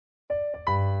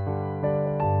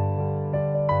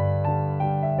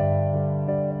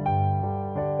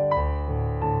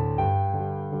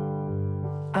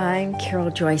I'm Carol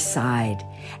Joy Side,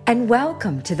 and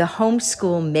welcome to the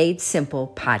Homeschool Made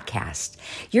Simple podcast.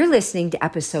 You're listening to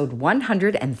episode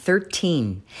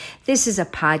 113. This is a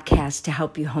podcast to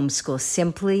help you homeschool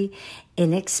simply,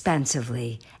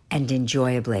 inexpensively, and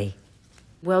enjoyably.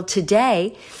 Well,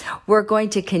 today we're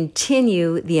going to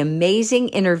continue the amazing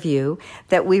interview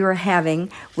that we were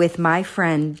having with my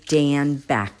friend Dan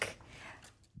Beck.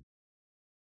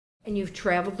 And you've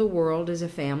traveled the world as a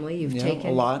family. You've taken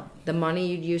a lot. The money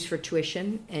you'd use for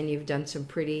tuition, and you've done some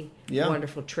pretty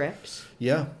wonderful trips.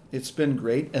 Yeah, it's been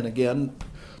great. And again,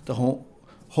 the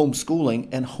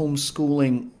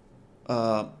homeschooling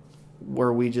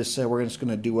where we just said we're just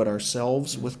going to do it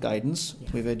ourselves with guidance. Yeah.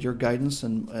 We've had your guidance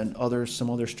and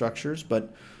some other structures,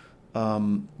 but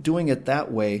doing it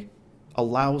that way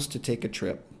allows to take a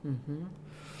trip. Mm-hmm.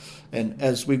 And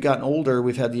as we've gotten older,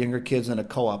 we've had the younger kids in a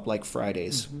co-op like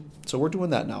Fridays. Mm-hmm. So we're doing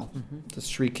that now. Mm-hmm. There's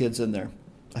 3 kids in there.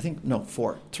 I think, no,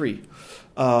 4. 3.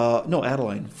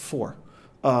 Adeline, 4.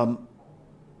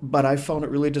 But I found it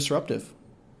really disruptive.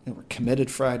 We're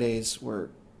committed Fridays. We're,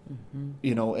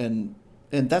 and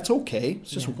that's okay.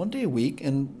 It's just one day a week,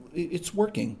 and it's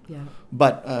working. Yeah.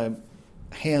 But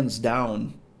hands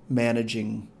down,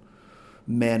 managing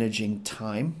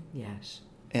time. Yes.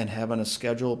 And having a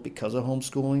schedule because of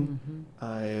homeschooling,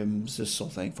 I'm just so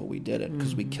thankful we did it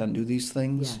because we can do these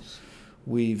things. Yes.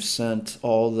 We've sent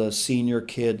all the senior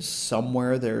kids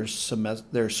somewhere their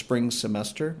spring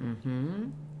semester. Mm-hmm.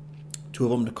 2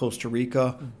 of them to Costa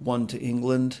Rica, 1 to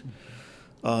England.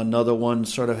 Another one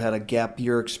sort of had a gap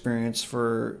year experience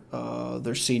for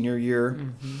their senior year.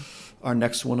 Mm-hmm. Our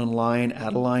next one in line,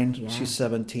 Adeline, she's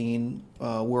 17.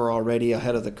 We're already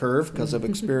ahead of the curve because of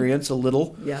experience a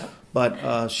little. Yeah.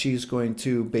 But she's going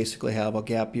to basically have a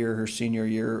gap year her senior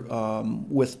year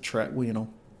with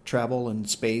travel and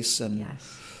space and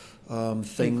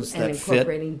things that fit.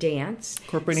 Incorporating dance.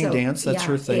 Dance, that's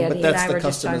her thing. Andy but that's the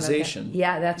customization.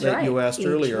 That's that right. You asked Each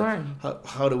earlier. one.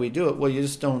 How do we do it? Well, you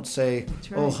just don't say,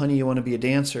 oh, honey, you want to be a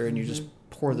dancer, and you just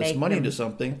pour this money into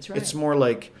something. That's right. It's more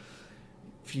like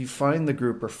if you find the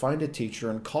group or find a teacher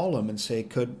and call them and say,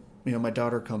 could my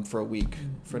daughter come for a week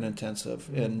for an intensive?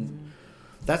 And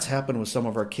that's happened with some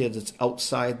of our kids. It's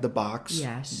outside the box.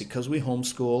 Yes. Because we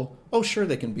homeschool. Oh, sure,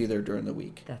 they can be there during the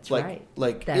week. That's right.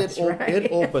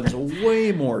 It opens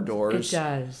way more doors. It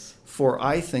does. For,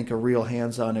 I think, a real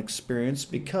hands-on experience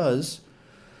because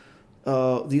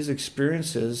these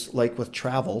experiences, like with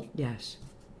travel. Yes.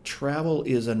 Travel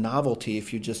is a novelty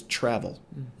if you just travel.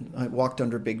 Mm-hmm. I walked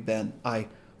under Big Ben. I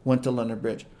went to London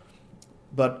Bridge.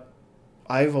 But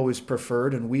I've always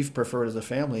preferred, and we've preferred as a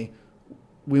family,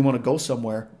 we want to go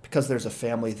somewhere because there's a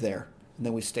family there. And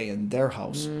then we stay in their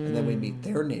house. And then we meet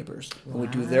their neighbors. And we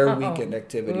do their weekend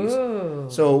activities. Ooh.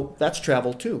 So that's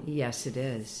travel too. Yes, it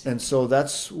is. And so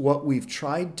that's what we've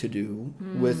tried to do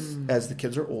with as the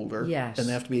kids are older. Yes. And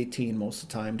they have to be 18 most of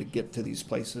the time to get to these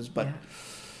places. But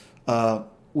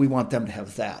we want them to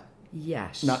have that.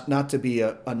 Yes. Not to be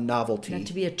a novelty. Not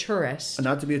to be a tourist.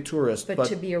 Not to be a tourist. But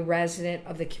to be a resident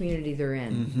of the community they're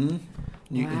in. Mm-hmm.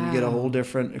 You get a whole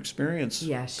different experience.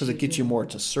 Yes. Because it gets you more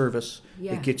to service.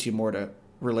 Yeah. It gets you more to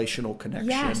relational connection.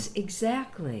 Yes,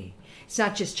 exactly. It's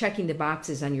not just checking the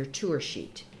boxes on your tour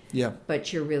sheet. Yeah.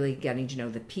 But you're really getting to know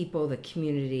the people, the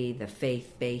community, the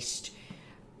faith-based.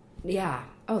 Yeah.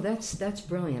 Oh, that's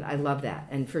brilliant. I love that.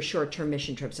 And for short-term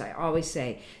mission trips, I always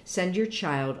say, send your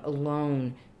child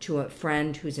alone to a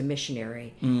friend who's a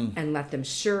missionary and let them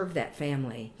serve that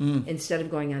family instead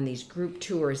of going on these group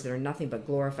tours that are nothing but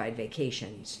glorified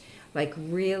vacations. Like,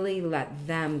 really let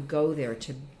them go there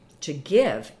to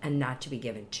give and not to be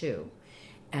given to.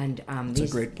 And that's a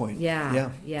great point. Yeah.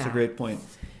 It's a great point.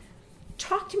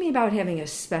 Talk to me about having a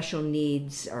special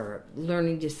needs or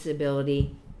learning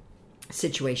disability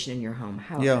situation in your home.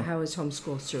 How has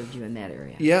homeschool served you in that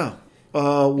area? Yeah.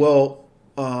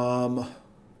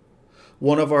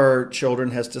 One of our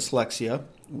children has dyslexia.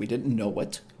 We didn't know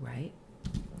it. Right.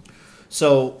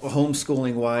 So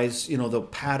homeschooling-wise, the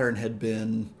pattern had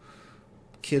been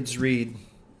kids read,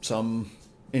 some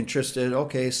interested,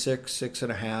 okay,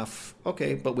 6.5,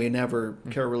 okay, but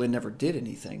Carol really never did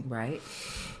anything. Right.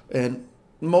 And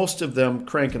most of them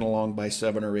cranking along by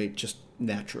 7 or 8 just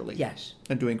naturally. Yes.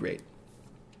 And doing great.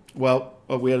 Well,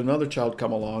 we had another child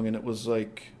come along, and it was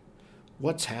like,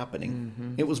 what's happening?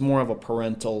 Mm-hmm. It was more of a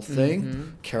parental thing. Mm-hmm.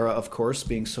 Kara, of course,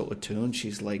 being so attuned,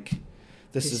 she's like,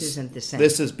 this isn't the same.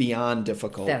 This is beyond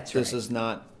difficult. That's right. This is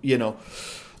not,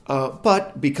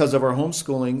 but because of our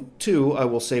homeschooling, too, I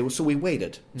will say, so we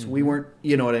waited. Mm-hmm. So we weren't,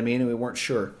 you know what I mean? And we weren't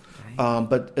sure. Right.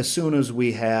 But as soon as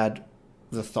we had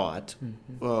the thought,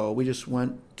 we just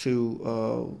went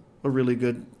to a really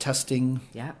good testing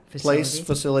Yeah.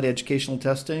 facility, educational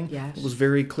testing. Yes. It was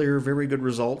very clear, very good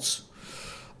results.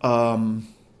 And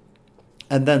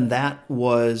then that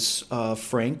was,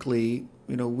 frankly,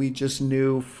 we just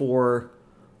knew for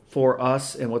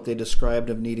us and what they described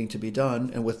of needing to be done,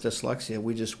 and with dyslexia,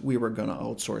 we were going to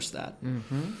outsource that.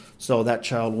 Mm-hmm. So that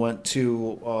child went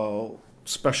to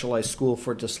specialized school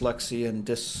for dyslexia and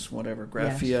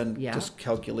graphia Yes. and Yeah.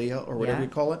 dyscalculia, or whatever Yeah. you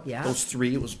call it. Yeah. Those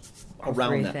three, it was All around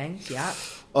three that. things. Yeah.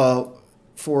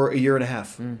 For a year and a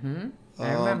half. Mm-hmm.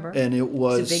 I remember. And it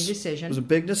was a big decision. It was a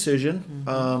big decision.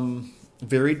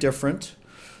 Very different.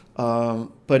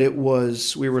 But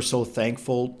we were so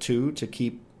thankful to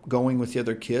keep going with the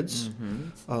other kids.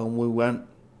 We went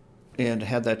and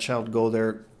had that child go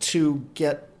there to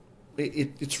get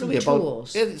it's Some really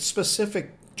tools. about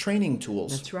specific training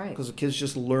tools. That's right. Because the kids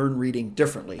just learn reading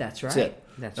differently. That's right. That's it.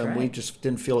 That's and right. we just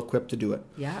didn't feel equipped to do it.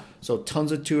 Yeah. So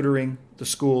tons of tutoring. The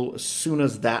school, as soon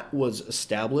as that was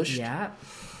established, Yeah.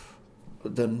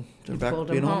 then they're back to pulled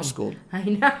being them home. homeschooled. I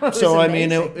know. It So was I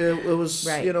mean, amazing. it was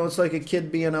Right. it's like a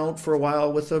kid being out for a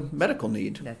while with a medical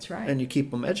need. That's right. And you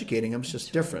keep them educating them. It's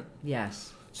just different.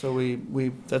 Yes. So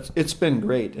it's been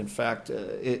great. In fact,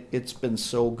 it's been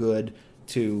so good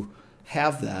to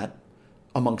have that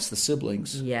amongst the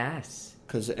siblings Yes.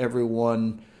 because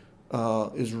everyone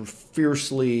is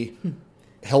fiercely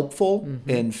helpful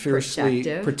and fiercely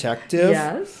protective.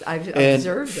 Yes, I've and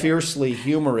observed it. fiercely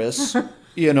humorous.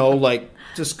 Like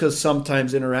just because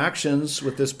sometimes interactions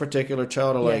with this particular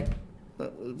child are like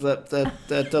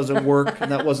that doesn't work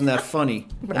and that wasn't that funny,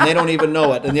 and they don't even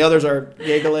know it, and the others are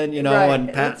giggling, Right, and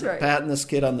that's right. patting this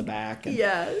kid on the back. And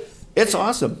Yes. it's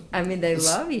awesome. I mean, they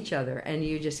love each other, and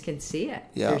you just can see it.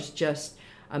 Yeah. There's just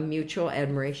a mutual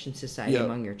admiration society Yeah.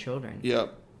 among your children.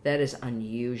 Yep. That is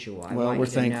unusual. I Well, want we're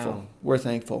you to thankful. know. We're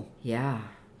thankful. Yeah.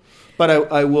 But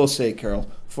I will say, Carol,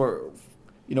 for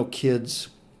kids,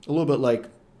 a little bit like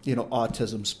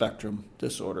autism spectrum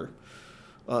disorder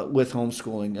with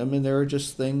homeschooling. I mean, there are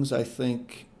just things I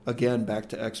think, again, back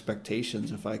to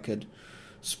expectations. If I could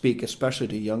speak, especially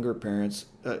to younger parents,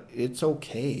 it's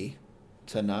okay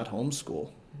to not homeschool.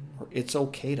 Or it's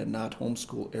okay to not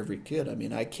homeschool every kid. I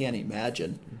mean, I can't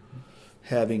imagine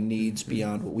having needs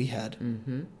beyond what we had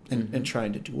and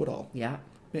trying to do it all. Yeah.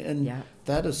 And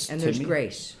that is, And to there's me,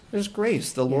 grace. There's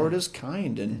grace. The Lord is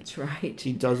kind, and That's right.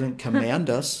 He doesn't command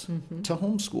us to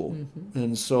homeschool.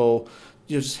 And so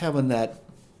just having that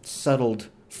settled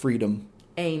freedom.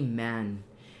 Amen.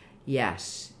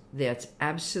 Yes, that's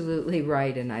absolutely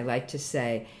right. And I like to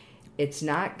say it's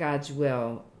not God's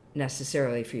will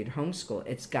necessarily for you to homeschool.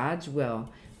 It's God's will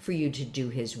for you to do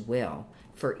His will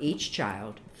for each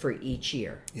child for each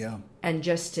year. Yeah. And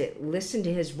just to listen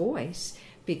to His voice,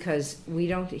 because we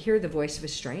don't hear the voice of a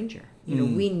stranger.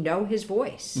 We know His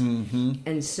voice.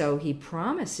 And so He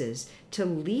promises to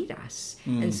lead us.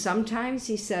 And sometimes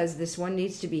He says, this one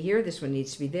needs to be here, this one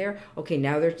needs to be there. Okay,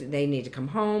 now they need to come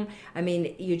home. I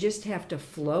mean, you just have to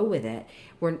flow with it.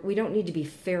 We don't need to be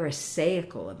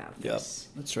pharisaical about this.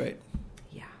 Yep, that's right.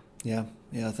 Yeah.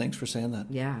 Yeah, thanks for saying that.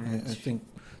 Yeah. I think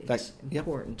it's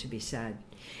important to be said.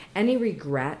 Any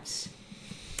regrets?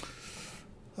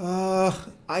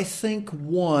 I think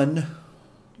one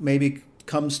maybe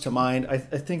comes to mind. I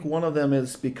think one of them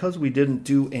is because we didn't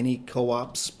do any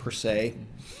co-ops per se,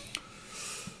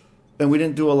 and we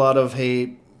didn't do a lot of,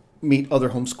 hey, meet other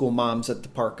homeschool moms at the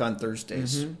park on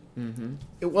Thursdays.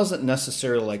 It wasn't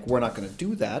necessarily like we're not going to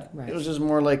do that. Right. It was just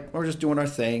more like we're just doing our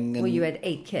thing. And, Well, you had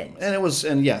 8 kids.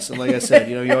 and yes, and like I said,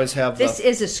 you always have This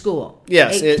is a school.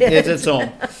 Yes, 8 it's kids. its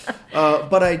own.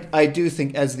 But I do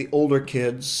think as the older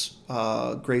kids,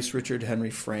 Grace, Richard,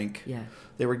 Henry, Frank, Yeah.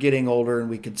 they were getting older, and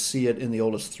we could see it in the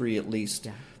oldest 3 at least.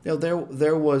 Yeah.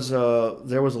 There was a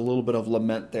little bit of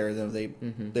lament there.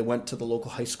 They went to the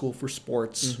local high school for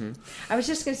sports. I was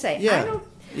just going to say,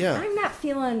 I'm not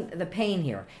feeling the pain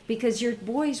here because your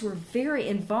boys were very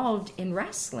involved in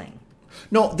wrestling.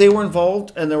 No, they were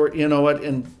involved, and they were,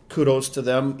 and kudos to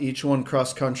them. Each one,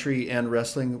 cross country and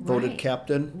wrestling, voted Right.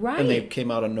 captain, Right. and they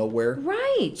came out of nowhere.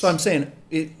 Right. So I'm saying,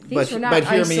 These were not but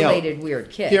hear me out. isolated weird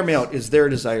kids. Hear me out. Is their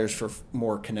desires for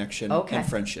more connection Okay. and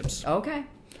friendships? Okay.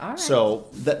 All right. So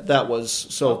that was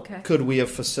so. Okay. Could we have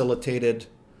facilitated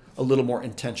a little more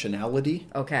intentionality,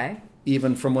 Okay.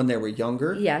 even from when they were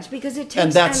younger? Yes, because it takes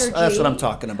And that's energy. what I'm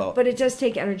talking about. But it does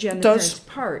take energy on the Does. parents'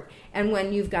 part. And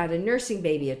when you've got a nursing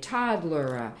baby, a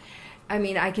toddler,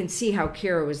 I can see how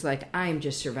Kara was like, I'm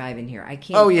just surviving here. I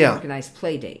can't organize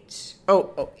play dates.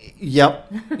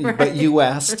 Yep. But you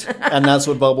asked, and that's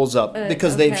what bubbles up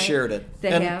because they've okay. shared it,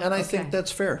 They and have? I Okay. think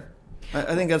that's fair.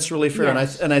 I think that's really fair,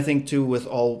 Yes. and I think too, with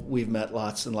all we've met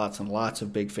lots and lots and lots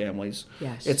of big families.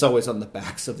 Yes. It's always on the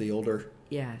backs of the older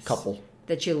Yes. couple.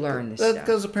 That you learn this stuff.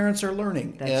 Because the parents are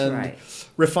learning That's and right.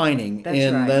 refining, That's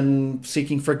and right. then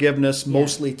seeking forgiveness,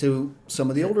 mostly to some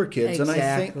of the older kids.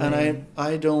 Exactly. And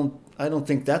I don't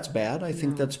think that's bad. I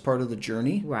think that's part of the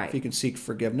journey. Right. If you can seek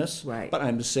forgiveness. Right. But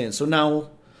I'm just saying. So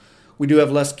now we do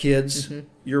have less kids. Mm-hmm.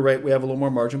 You're right. We have a little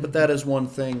more margin, but that is one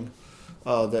thing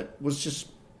that was just,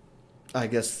 I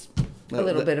guess, A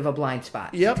little bit of a blind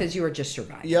spot. Yep. Because you were just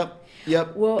surviving.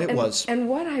 Yep. Well, it was. And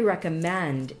what I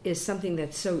recommend is something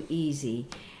that's so easy,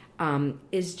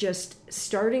 is just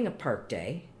starting a park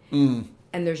day, and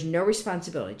there's no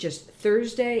responsibility. Just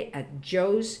Thursday at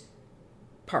Joe's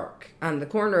Park on the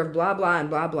corner of blah, blah, and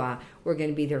blah, blah. We're going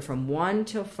to be there from 1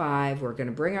 till 5. We're going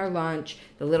to bring our lunch.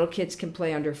 The little kids can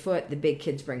play underfoot. The big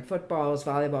kids bring footballs,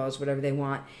 volleyballs, whatever they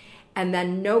want. And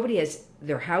then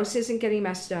their house isn't getting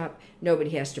messed up.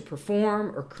 Nobody has to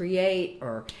perform or create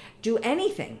or do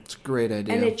anything. It's a great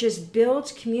idea. And it just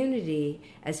builds community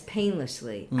as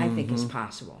painlessly, I think, as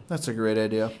possible. That's a great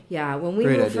idea. Yeah, when we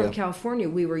Great moved from idea. California,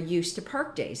 we were used to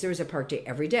park days. There was a park day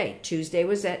every day. Tuesday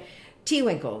was at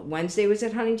Tewinkle. Wednesday was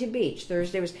at Huntington Beach.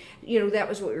 Thursday was, that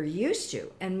was what we were used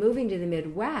to. And moving to the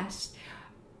Midwest,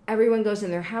 everyone goes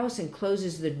in their house and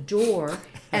closes the door,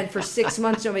 and for 6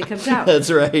 months nobody comes out.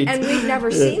 That's right. And we'd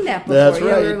never seen that before. That's We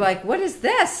right. were like, what is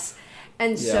this?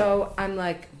 And so I'm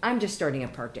like, I'm just starting a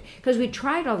park day. Because we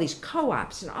tried all these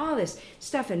co-ops and all this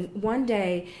stuff. And one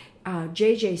day,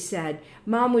 JJ said,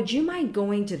 Mom, would you mind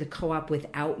going to the co-op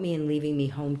without me and leaving me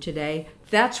home today?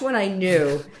 That's when I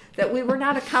knew that we were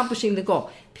not accomplishing the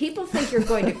goal. People think you're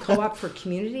going to co-op for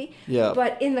community. Yeah.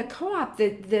 But in the co-op,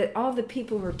 all the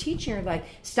people who are teaching are like,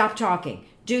 stop talking,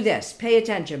 do this, pay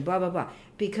attention, blah, blah, blah.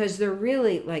 Because they're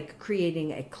really like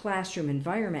creating a classroom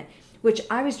environment, which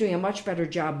I was doing a much better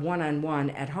job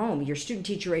one-on-one at home. Your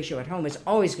student-teacher ratio at home is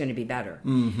always going to be better.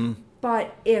 Mm-hmm.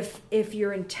 But if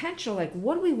you're intentional, like,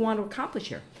 what do we want to accomplish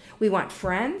here? We want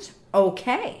friends?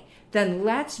 Okay. Then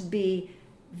let's be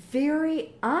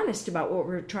very honest about what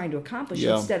we're trying to accomplish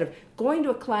instead of going to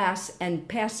a class and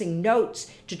passing notes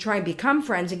to try and become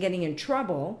friends and getting in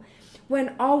trouble,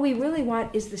 when all we really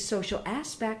want is the social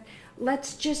aspect.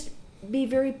 Let's just be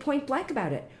very point blank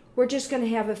about it. We're just going to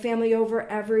have a family over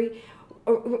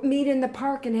or meet in the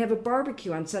park and have a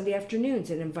barbecue on Sunday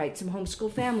afternoons and invite some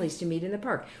homeschool families to meet in the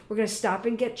park. We're going to stop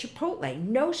and get Chipotle.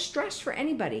 No stress for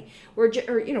anybody. Or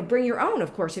bring your own,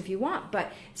 of course, if you want.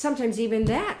 But sometimes even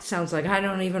that sounds like I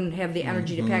don't even have the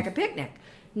energy to pack a picnic.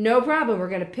 No problem. We're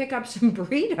going to pick up some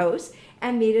burritos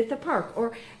and meet at the park.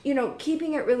 Or,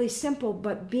 keeping it really simple,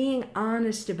 but being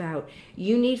honest about,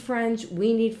 you need friends,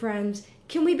 we need friends.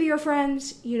 Can we be your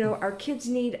friends? Our kids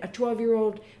need a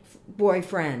 12-year-old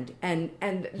boyfriend, and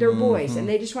they're boys, and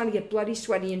they just want to get bloody,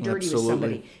 sweaty, and dirty with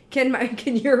somebody.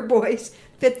 Can your boys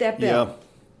fit that bill? Yeah.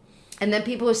 And then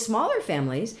people with smaller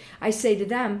families, I say to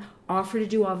them, offer to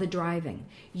do all the driving.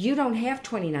 You don't have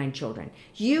 29 children.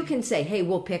 You can say, hey,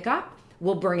 we'll pick up.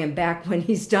 We'll bring him back when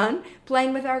he's done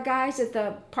playing with our guys at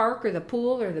the park or the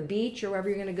pool or the beach or wherever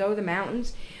you're going to go, the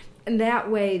mountains. And that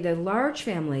way, the large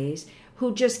families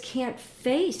who just can't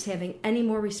face having any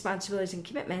more responsibilities and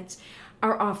commitments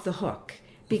are off the hook,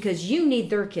 because you need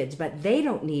their kids, but they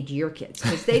don't need your kids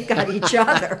because they've got each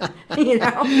other. They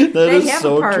have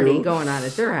a party going on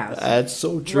at their house. That's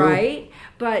so true. Right?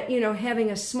 But,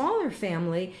 having a smaller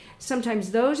family,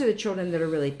 sometimes those are the children that are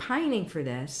really pining for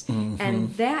this. Mm-hmm.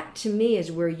 And that, to me,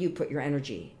 is where you put your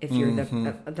energy. If you're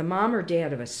the mom or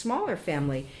dad of a smaller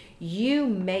family, you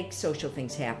make social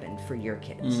things happen for your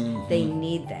kids. Mm-hmm. They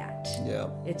need that. Yeah.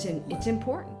 It's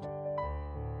important.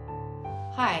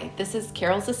 Hi, this is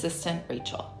Carol's assistant,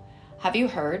 Rachel. Have you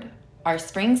heard? Our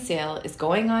spring sale is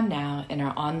going on now in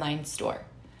our online store.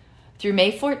 Through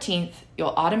May 14th, you'll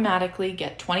automatically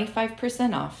get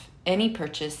 25% off any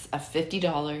purchase of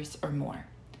 $50 or more.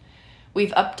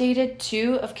 We've updated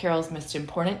 2 of Carol's most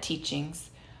important teachings,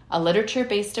 a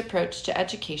literature-based approach to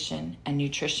education and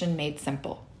nutrition made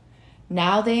simple.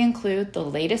 Now they include the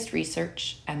latest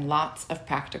research and lots of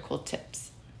practical tips.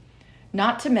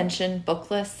 Not to mention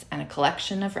book lists and a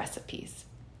collection of recipes.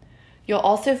 You'll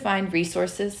also find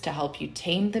resources to help you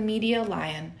tame the media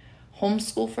lion,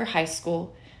 homeschool for high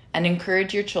school, and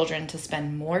encourage your children to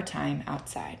spend more time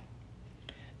outside.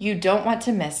 You don't want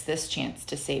to miss this chance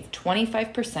to save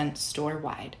 25%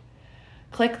 store-wide.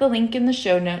 Click the link in the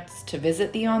show notes to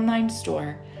visit the online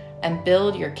store and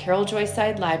build your Carol Joy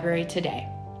Side library today.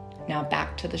 Now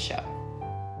back to the show.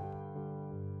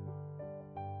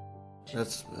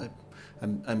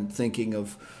 I'm thinking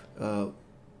of,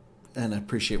 and I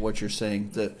appreciate what you're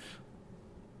saying, that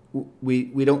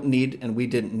we don't need, and we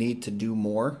didn't need to do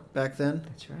more back then.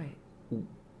 That's right.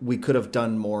 We could have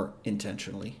done more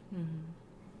intentionally. Mm-hmm.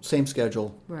 Same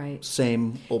schedule, right?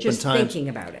 Same open just times. Thinking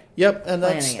about it. Yep, and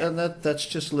that's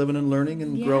just living and learning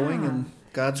and growing, and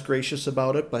God's gracious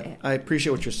about it. But I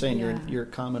appreciate what you're saying. Your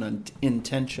comment on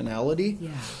intentionality.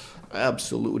 Yeah,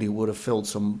 absolutely would have filled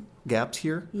some gaps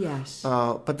here. Yes,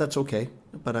 but that's okay.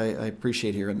 But I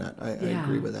appreciate hearing that. I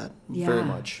agree with that very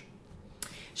much.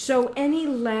 So, any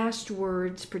last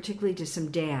words, particularly to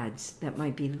some dads that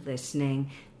might be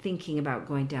listening, thinking about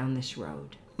going down this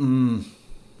road?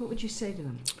 What would you say to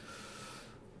them?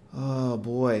 Oh,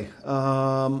 boy.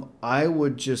 I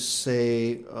would just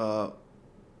say,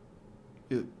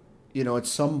 at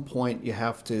some point you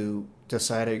have to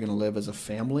decide how you're going to live as a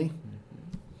family.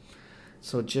 Mm-hmm.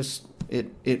 So just,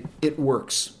 it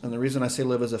works. And the reason I say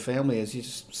live as a family is you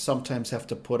just sometimes have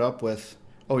to put up with,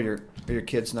 are your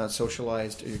kids not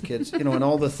socialized? Are your kids, and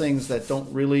all the things that don't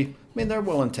really, they're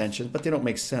well-intentioned, but they don't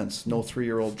make sense. No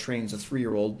 3-year-old trains a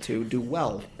 3-year-old to do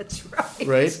well. That's right.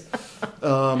 Right?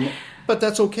 But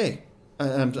that's okay.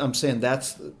 I'm saying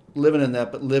that's living in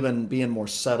that, but being more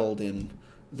settled in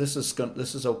this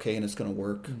is okay and it's going to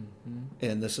work,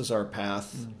 and this is our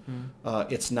path.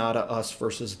 It's not a us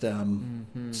versus them.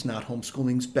 It's not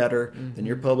homeschooling's better than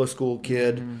your public school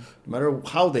kid, no matter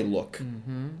how they look,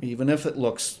 even if it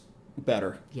looks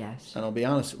better. Yes, and I'll be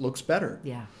honest, it looks better.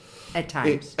 Yeah, at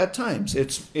times. At times,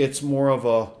 it's more of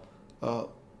a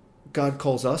God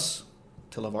calls us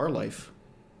to live our life.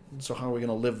 So how are we going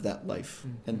to live that life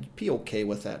and be okay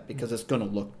with that? Because it's going to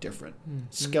look different.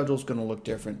 Schedule's going to look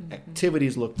different.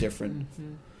 Activities look different.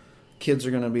 Kids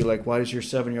are going to be like, why does your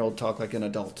 7-year-old talk like an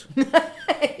adult?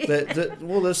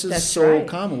 Well, this is so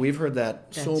common. We've heard that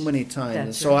so many times.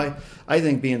 And so I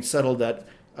think being settled that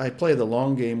I play the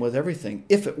long game with everything.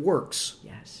 If it works,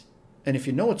 yes, and if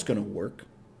you know it's going to work,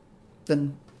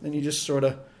 then you just sort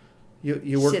of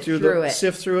You work sift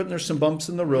through it, and there's some bumps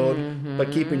in the road,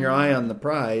 but keeping your eye on the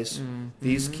prize,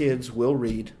 these kids will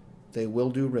read, they will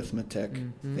do arithmetic,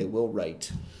 they will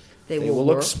write, they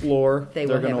will explore, they're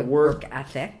going to work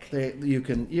ethic. You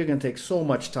can take so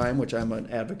much time, which I'm an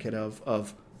advocate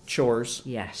of chores.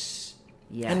 Yes.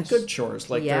 And good chores,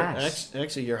 like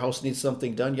actually your house needs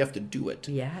something done, you have to do it.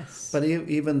 Yes. But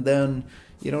even then,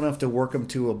 you don't have to work them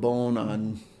to a bone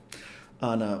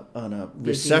on a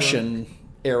recession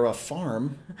era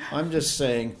farm. I'm just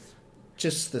saying,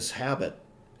 just this habit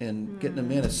and getting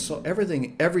them in is so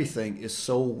everything is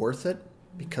so worth it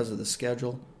because of the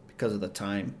schedule, because of the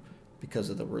time, because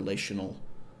of the relational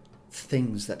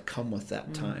things that come with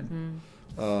that time.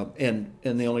 And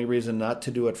the only reason not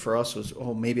to do it for us was,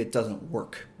 maybe it doesn't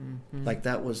work. Like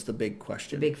that was the big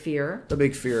question, the big fear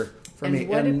for me. And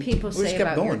what do people say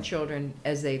about your children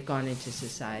as they've gone into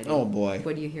society? Oh boy,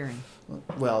 what are you hearing?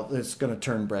 Well, it's going to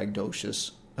turn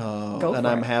braggadocious, and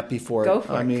I'm happy for it. Go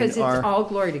for it, because it's all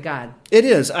glory to God. It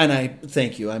is, and I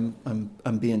thank you.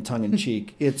 I'm being tongue in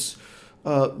cheek. It's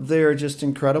they're just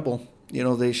incredible.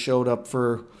 They showed up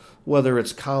for whether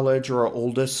it's college or our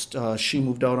oldest. She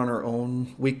moved out on her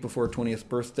own week before her 20th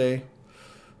birthday.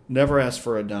 Never asked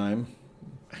for a dime.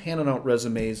 Handing out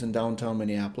resumes in downtown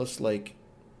Minneapolis, like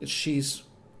she's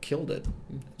killed it.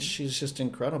 She's just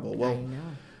incredible. Well, I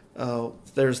know.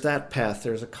 There's that path.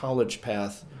 There's a college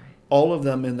path. Right. All of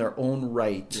them in their own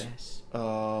right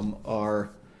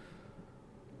are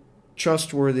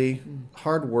trustworthy,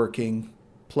 hardworking,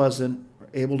 pleasant,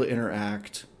 able to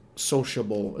interact,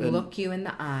 sociable. And look you in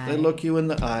the eye. They look you in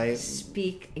the eye.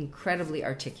 Speak incredibly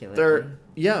articulately.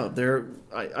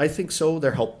 I think so.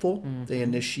 They're helpful. They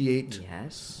initiate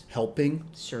helping.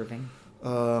 Serving.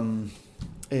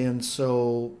 And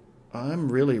so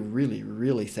I'm really, really,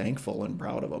 really thankful and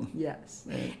proud of them. Yes.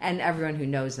 And everyone who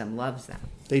knows them loves them.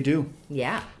 They do.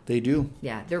 Yeah. They do.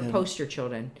 Yeah. They're poster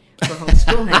children for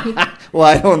homeschooling. Well,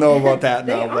 I don't know about that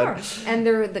they now. Are. And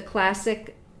they're the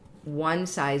classic one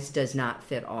size does not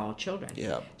fit all children.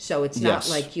 Yeah. So it's not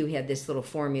like you had this little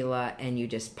formula and you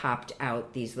just popped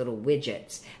out these little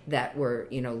widgets that were,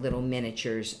 little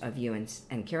miniatures of you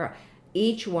and Kara.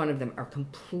 Each one of them are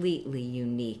completely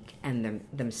unique and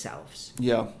themselves.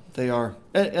 Yeah, they are.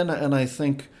 And I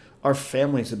think our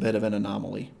family's a bit of an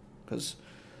anomaly because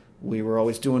we were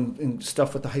always doing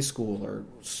stuff with the high school or,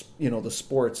 the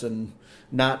sports and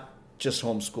not just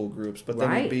homeschool groups, but then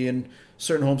we'd be in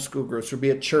certain homeschool groups or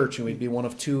be at church and we'd be one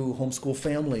of 2 homeschool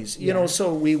families.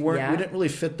 So we didn't really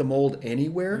fit the mold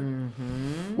anywhere,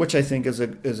 which I think is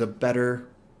a better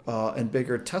and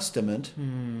bigger testament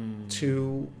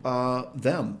to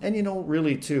them. And,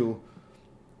 really, too,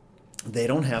 they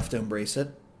don't have to embrace it.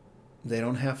 They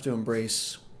don't have to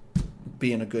embrace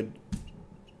being a good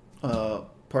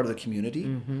part of the community,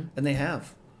 and they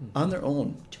have on their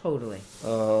own. Totally.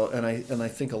 And I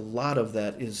think a lot of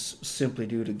that is simply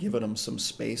due to giving them some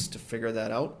space to figure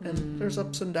that out. And there's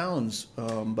ups and downs,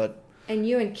 but And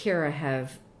you and Kara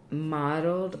have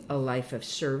modeled a life of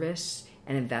service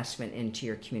and investment into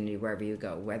your community wherever you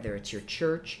go, whether it's your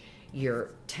church, your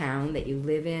town that you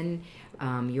live in,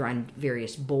 you're on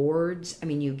various boards. I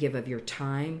mean, you give of your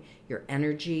time, your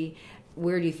energy.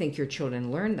 Where do you think your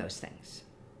children learn those things?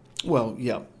 well,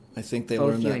 yeah, I think they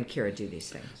Both learn you that. and Kara do these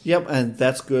things. Yep, and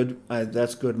that's good.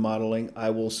 That's good modeling.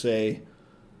 I will say,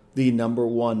 the number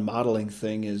one modeling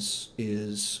thing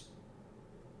is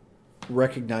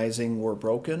recognizing we're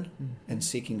broken and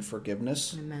seeking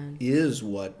forgiveness. Amen. is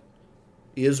what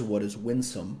is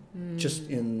winsome just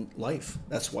in life.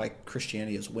 That's why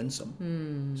Christianity is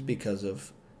winsome. It's because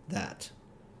of that.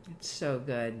 It's so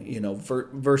good. You know,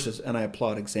 versus, and I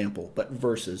applaud example, but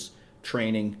versus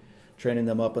training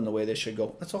them up in the way they should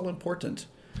go. That's all important.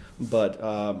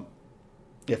 But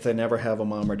if they never have a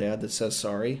mom or dad that says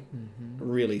sorry,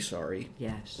 really sorry,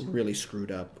 Yes. really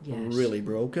screwed up, Yes. really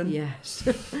broken, Yes.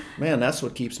 man, that's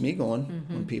what keeps me going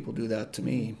when people do that to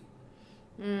me.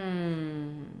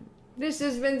 This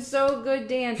has been so good,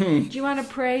 Dan. Do you want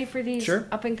to pray for these Sure.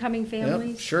 up-and-coming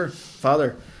families? Yep, sure.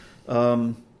 Father,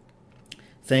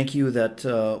 thank you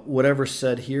that whatever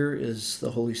said here is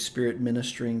the Holy Spirit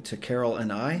ministering to Carol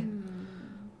and I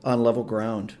on level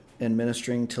ground, and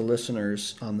ministering to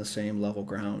listeners on the same level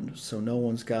ground. So no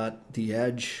one's got the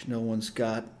edge. No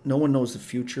one knows the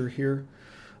future here.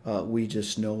 We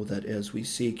just know that as we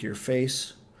seek your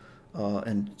face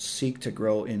and seek to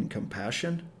grow in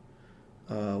compassion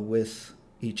with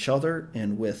each other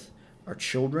and with our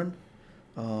children,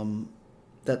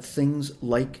 that things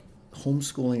like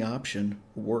homeschooling option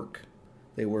work.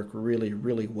 They work really,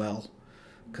 really well.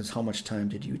 Because how much time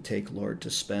did you take, Lord,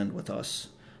 to spend with us,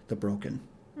 the broken?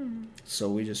 So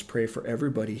we just pray for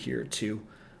everybody here to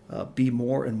be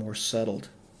more and more settled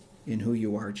in who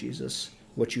you are, Jesus,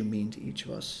 what you mean to each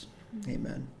of us.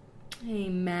 Amen.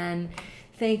 Amen.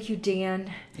 Thank you,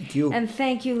 Dan. Thank you. And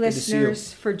thank you, Good to see you.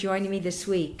 listeners, for joining me this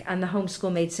week on the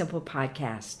Homeschool Made Simple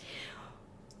podcast.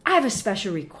 I have a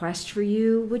special request for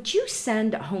you. Would you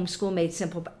send a Homeschool Made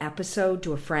Simple episode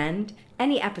to a friend?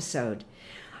 Any episode.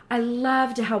 I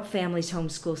love to help families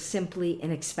homeschool simply,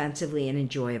 inexpensively, and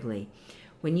enjoyably.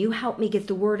 When you help me get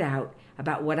the word out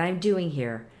about what I'm doing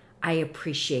here, I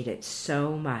appreciate it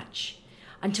so much.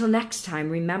 Until next time,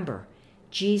 remember,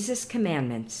 Jesus'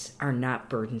 commandments are not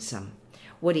burdensome.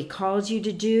 What he calls you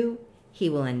to do, he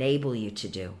will enable you to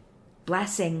do.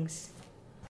 Blessings.